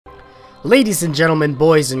Ladies and gentlemen,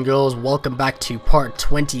 boys and girls, welcome back to part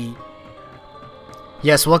 20.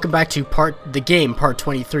 Yes, welcome back to the game, part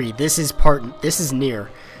 23. This is NieR.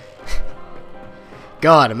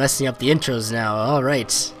 God, I'm messing up the intros now.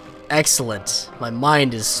 Alright. Excellent. My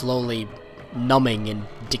mind is slowly numbing and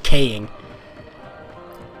decaying.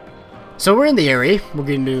 So we're in the Aerie. We're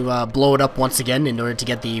going to blow it up once again in order to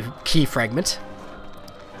get the key fragment.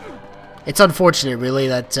 It's unfortunate, really,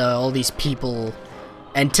 that all these people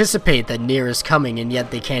anticipate that NieR is coming, and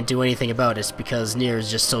yet they can't do anything about it because NieR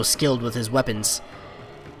is just so skilled with his weapons.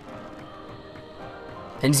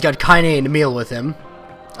 And he's got Kaine and Emil with him,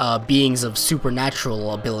 beings of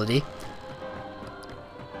supernatural ability.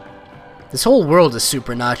 This whole world is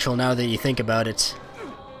supernatural now that you think about it.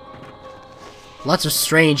 Lots of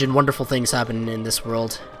strange and wonderful things happen in this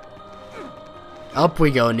world. Up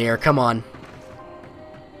we go, NieR, come on.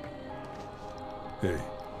 Hey.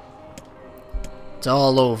 It's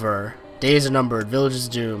all over. Days are numbered, village is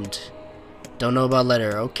doomed. Don't know about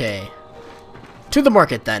letter, okay. To the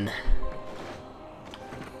market then.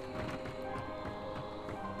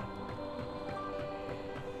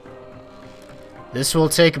 This will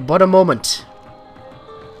take but a moment.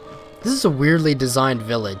 This is a weirdly designed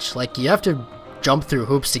village. Like, you have to jump through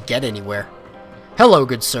hoops to get anywhere. Hello,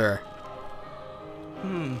 good sir.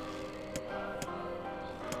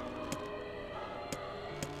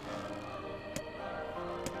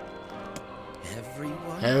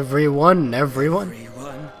 Everyone.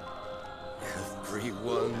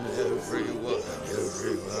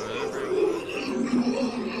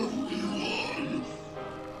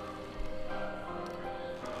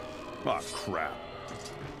 Ah, crap.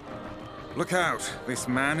 Look out. This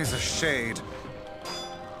man is a shade.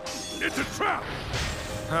 It's a trap!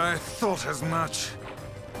 I thought as much.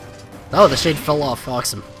 Oh, the shade fell off.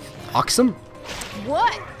 Awesome. Awesome?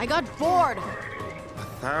 What? I got bored.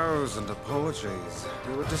 1,000 apologies.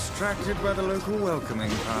 We were distracted by the local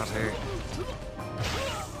welcoming party.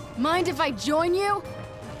 Mind if I join you?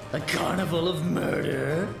 A carnival of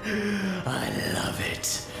murder? I love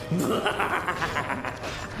it.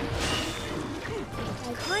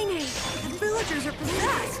 Kaine, the villagers are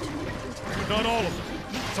possessed. Not all of them.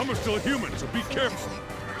 Some are still human, so be careful.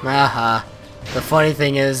 Aha. The funny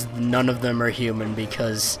thing is, none of them are human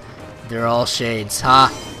because they're all shades.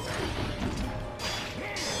 Ha!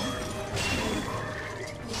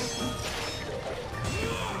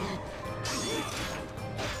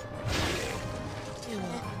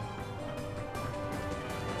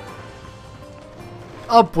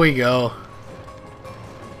 Up we go.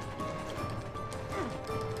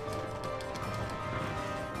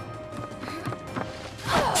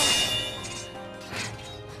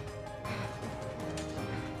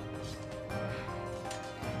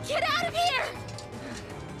 Get out of here!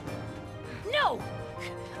 No!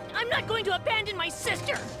 I'm not going to abandon my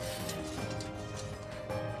sister!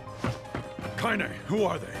 Kaine, who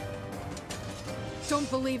are they? Don't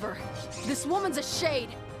believe her. This woman's a shade.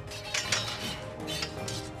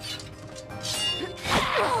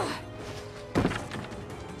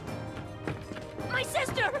 My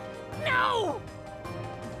sister! No!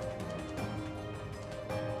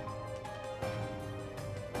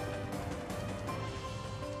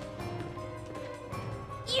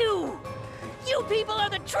 You people are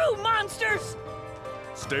the true monsters!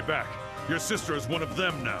 Stay back. Your sister is one of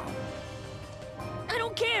them now. I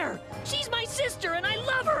don't care! She's my sister and I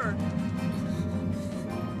love her!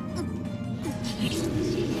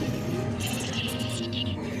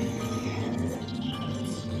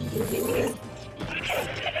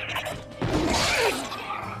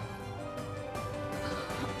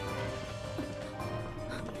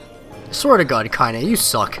 Swear to God, Kaine, you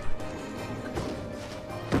suck.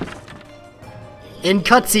 In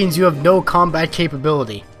cutscenes, you have no combat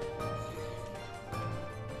capability.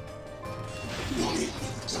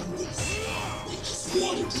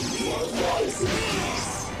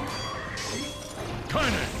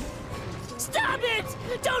 Kaine! Stop it!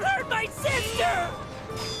 Don't hurt my sister!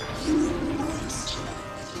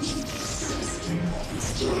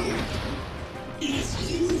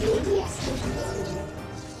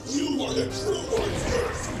 You are the true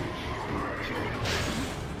monsters!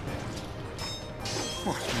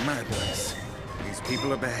 What madness. These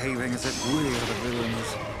people are behaving as if we are the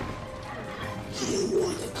villains. You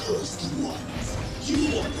are the cursed ones.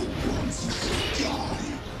 You are the ones who should die.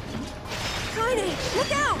 Kaine,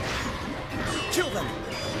 look out! Kill them!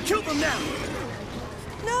 Kill them now!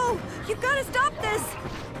 No! You've got to stop this!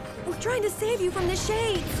 We're trying to save you from the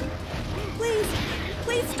shades. Please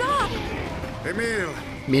stop! Emil!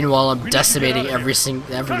 Meanwhile, I'm decimating every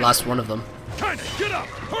last one of them. Kaine, get up!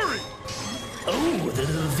 Hurry! Oh, the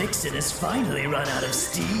little vixen has finally run out of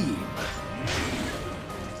steam.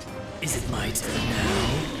 Is it my turn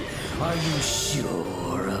now? Are you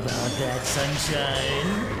sure about that,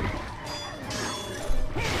 sunshine?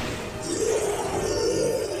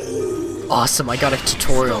 Awesome, I got a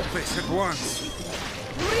tutorial. Stop this at once.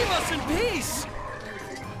 Leave us in peace!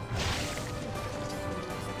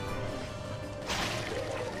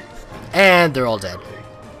 And they're all dead.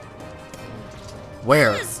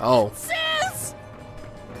 Where? Oh. Sis!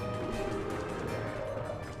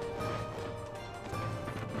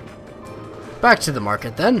 Back to the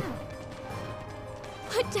market then.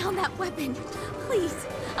 Put down that weapon. Please,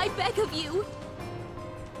 I beg of you.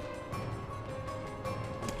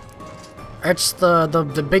 It's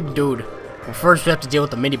the big dude. Well, first we have to deal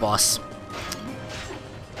with the mini boss.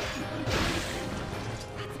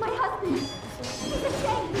 That's my husband. He's a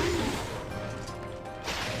shame.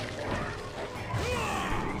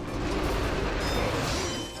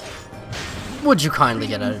 Would you kindly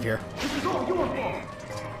get out of here?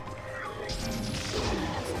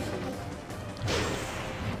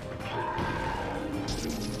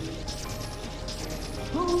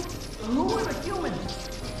 Who are the humans?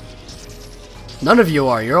 None of you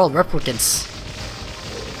are. You're all replicants.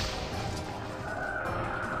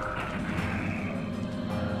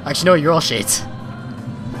 Actually, no, you're all shades.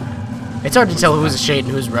 It's hard to tell who's a shade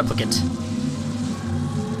and who's a replicant.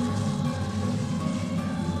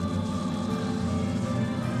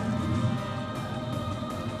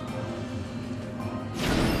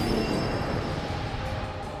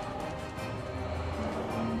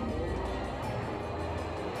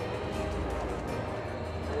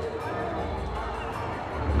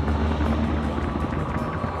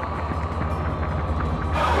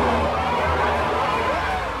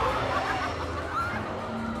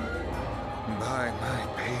 By my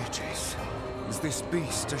pages. Is this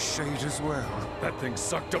beast a shade as well? That thing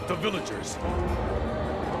sucked up the villagers.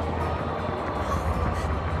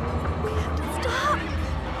 We have to stop.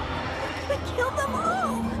 We killed them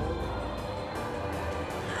all.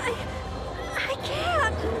 I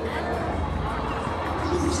can't.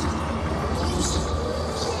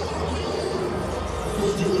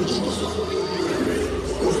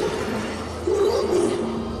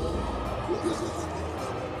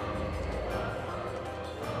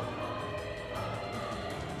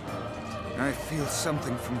 I feel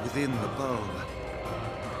something from within the bulb.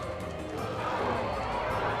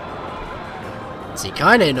 See,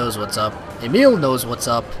 Kaine knows what's up. Emil knows what's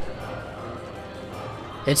up.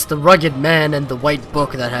 It's the rugged man and the white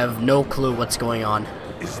book that have no clue what's going on.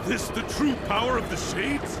 Is this the true power of the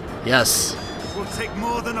Shades? Yes. It will take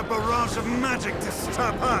more than a barrage of magic to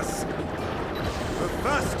stop us. The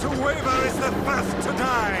first to waver is the first to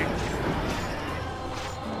die.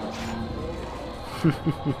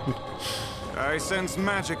 I sense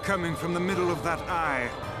magic coming from the middle of that eye.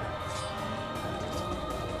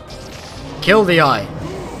 Kill the eye.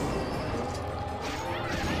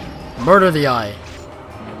 Murder the eye.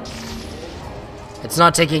 It's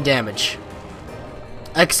not taking damage.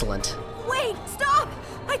 Excellent. Wait, stop!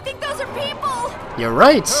 I think those are people! You're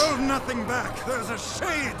right. Hold nothing back. Those are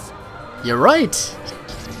shades. You're right.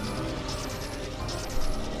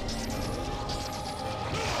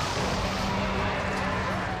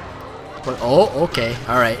 But, oh, okay.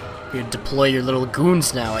 Alright. You deploy your little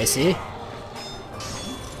goons now, I see.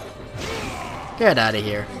 Get out of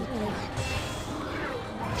here.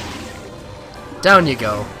 Down you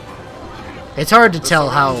go. It's hard to tell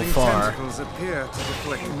how surrounding far tentacles appear to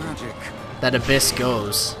deflect magic. that abyss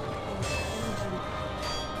goes.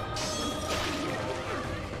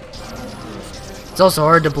 It's also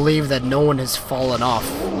hard to believe that no one has fallen off.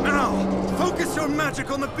 Now, focus your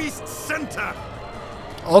magic on the beast's center.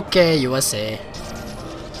 Okay, USA.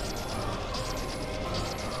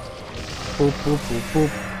 Boop boop boop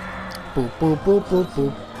boop. Boop boop boop boop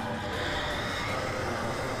boop.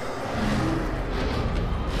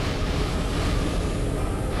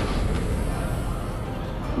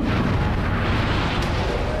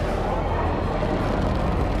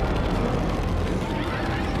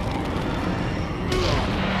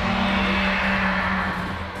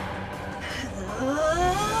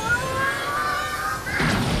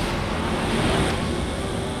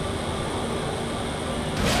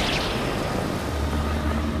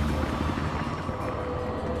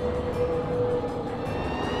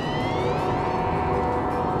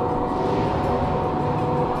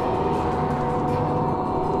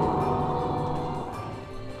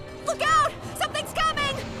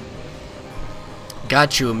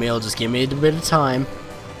 Got you, Emil. Just give me a bit of time.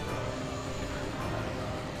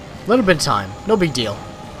 A little bit of time. No big deal.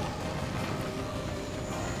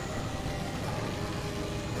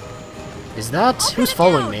 Is that... I'll who's pin it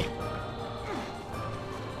following down. me?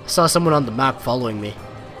 I saw someone on the map following me.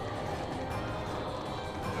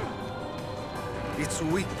 Its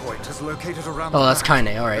weak point is located around Oh, the that's back.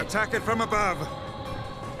 kinda, alright. Attack it from above.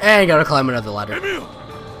 And gotta climb another ladder. Emil!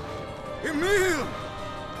 Emil!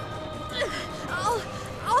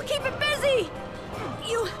 I'll keep it busy.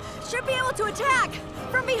 You should be able to attack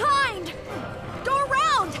from behind. Go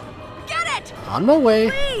around. Get it. On my way.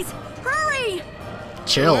 Please, hurry.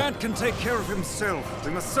 Chill. The lad can take care of himself.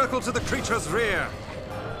 We must circle to the creature's rear.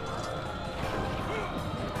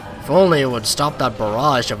 If only it would stop that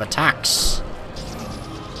barrage of attacks.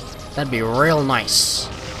 That'd be real nice.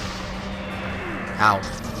 Ow.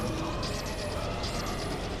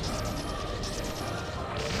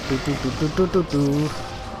 Do, do, do, do, do, do, do.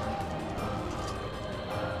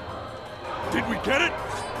 Did we get it?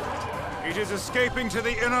 It is escaping to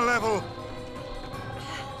the inner level.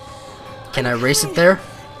 Can I race it there?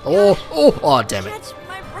 Oh, damn it. Catch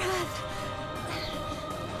my breath.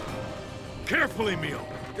 Carefully, Emil.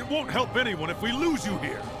 It won't help anyone if we lose you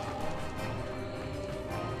here.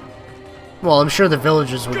 Well, I'm sure the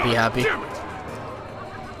villagers would be God happy. damn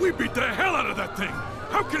it! We beat the hell out of that thing!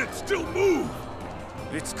 How can it still move?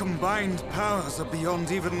 Its combined powers are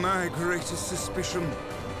beyond even my greatest suspicion.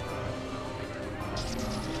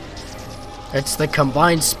 It's the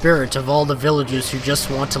combined spirit of all the villagers who just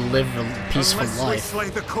want to live a peaceful Unless we life. slay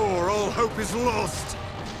the core, all hope is lost.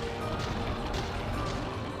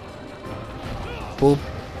 Boop.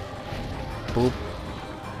 Boop.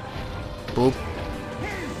 Boop.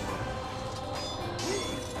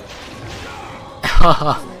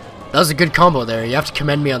 Haha. That was a good combo there. You have to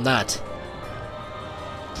commend me on that.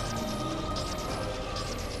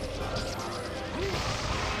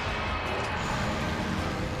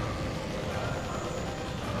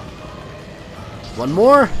 One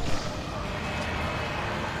more.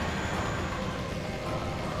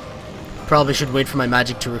 Probably should wait for my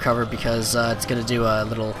magic to recover because it's gonna do a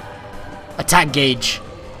little attack gauge.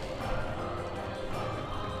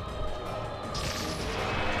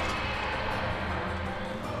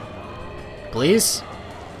 Please?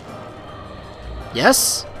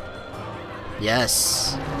 Yes?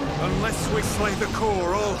 Yes. Unless we slay the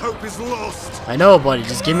core, all hope is lost. I know, buddy.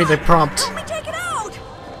 Just give me the prompt. Help me take it out.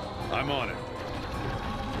 I'm on it.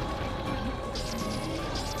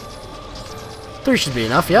 3 should be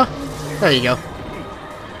enough, yeah? There you go.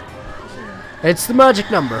 It's the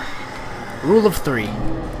magic number. Rule of 3.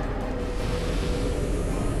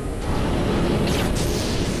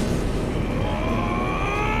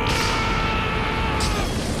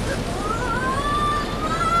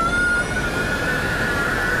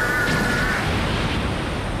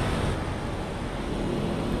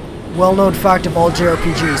 Well-known fact of all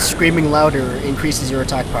JRPGs, screaming louder increases your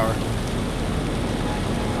attack power.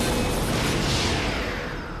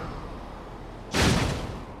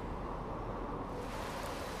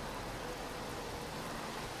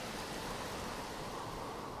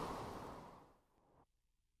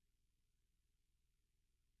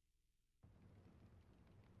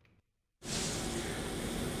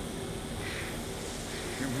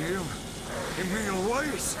 Emil? Emil,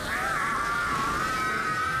 wait!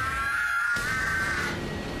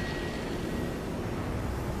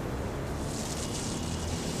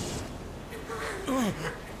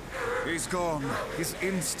 He's gone. His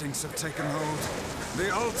instincts have taken hold.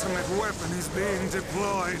 The ultimate weapon is being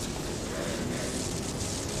deployed.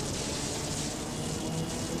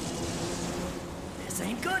 This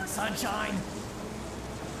ain't good, sunshine.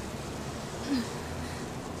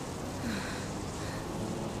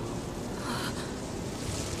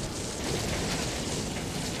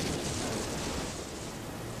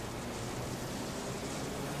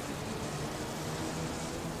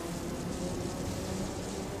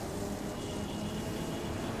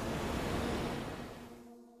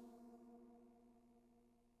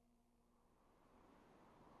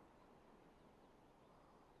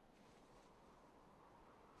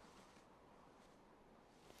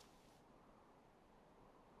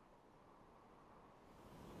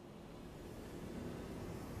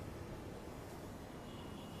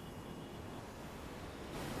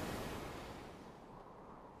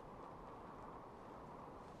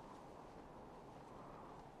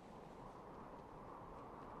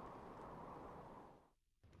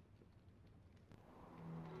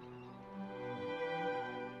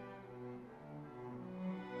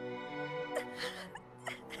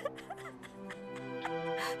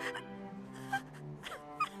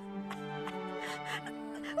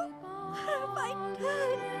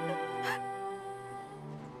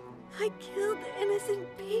 I killed innocent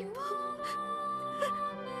people.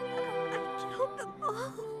 I killed them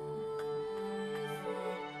all.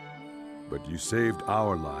 But you saved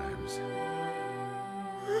our lives.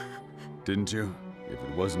 Didn't you? If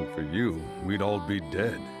it wasn't for you, we'd all be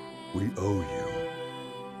dead. We owe you.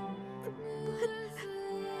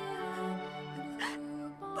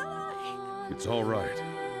 It's all right.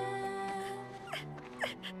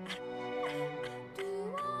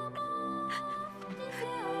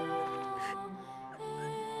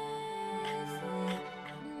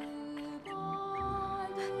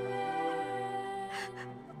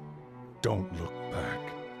 Don't look back.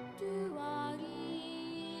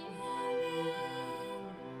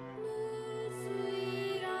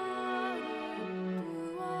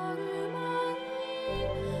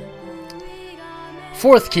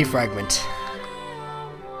 Fourth key fragment.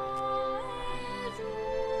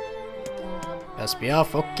 Must be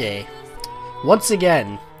off, okay. Once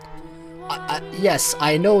again, yes,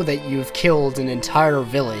 I know that you've killed an entire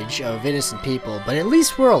village of innocent people, but at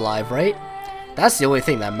least we're alive, right? That's the only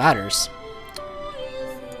thing that matters.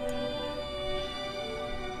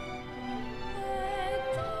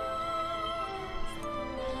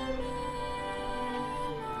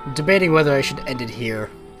 I'm debating whether I should end it here,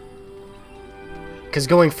 because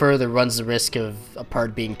going further runs the risk of a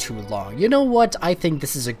part being too long. You know what? I think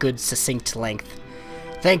this is a good succinct length.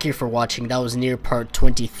 Thank you for watching. That was NieR Part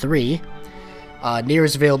 23. NieR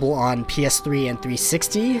is available on PS3 and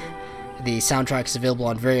 360. The soundtrack is available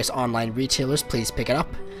on various online retailers. Please pick it up.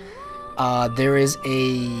 There is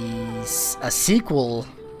a sequel,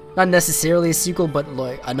 not necessarily a sequel, but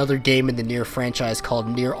like another game in the NieR franchise called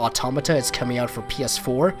NieR Automata. It's coming out for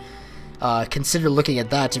PS4. Consider looking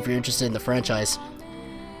at that if you're interested in the franchise.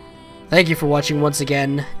 Thank you for watching once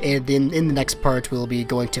again, and in the next part we'll be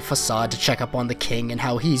going to Facade to check up on the king and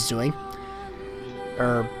how he's doing.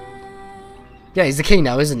 Yeah, he's the king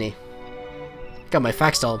now, isn't he? Got my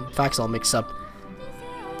facts all mixed up.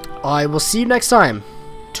 I will see you next time.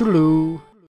 Toodaloo.